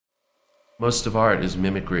Most of art is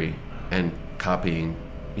mimicry and copying,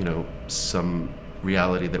 some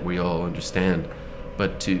reality that we all understand.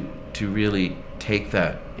 But to really take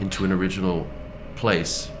that into an original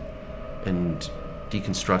place and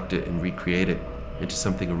deconstruct it and recreate it into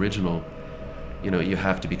something original, you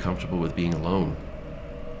have to be comfortable with being alone.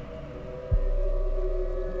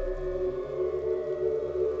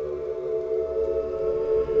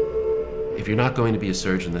 If you're not going to be a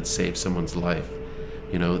surgeon that saves someone's life,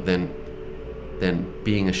 then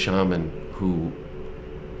being a shaman who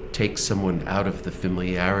takes someone out of the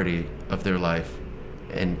familiarity of their life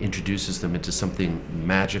and introduces them into something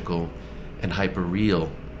magical and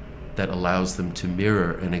hyper-real that allows them to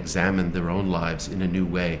mirror and examine their own lives in a new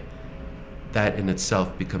way, that in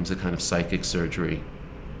itself becomes a kind of psychic surgery,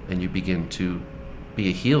 and you begin to be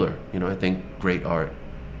a healer. I think great art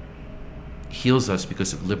heals us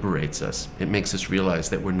because it liberates us. It makes us realize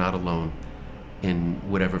that we're not alone in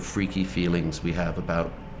whatever freaky feelings we have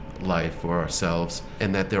about life or ourselves,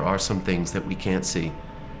 and that there are some things that we can't see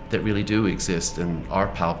that really do exist and are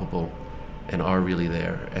palpable and are really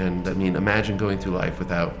there. And imagine going through life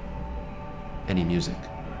without any music.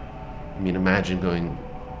 Imagine going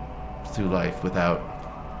through life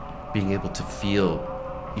without being able to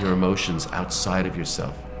feel your emotions outside of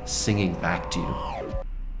yourself singing back to you.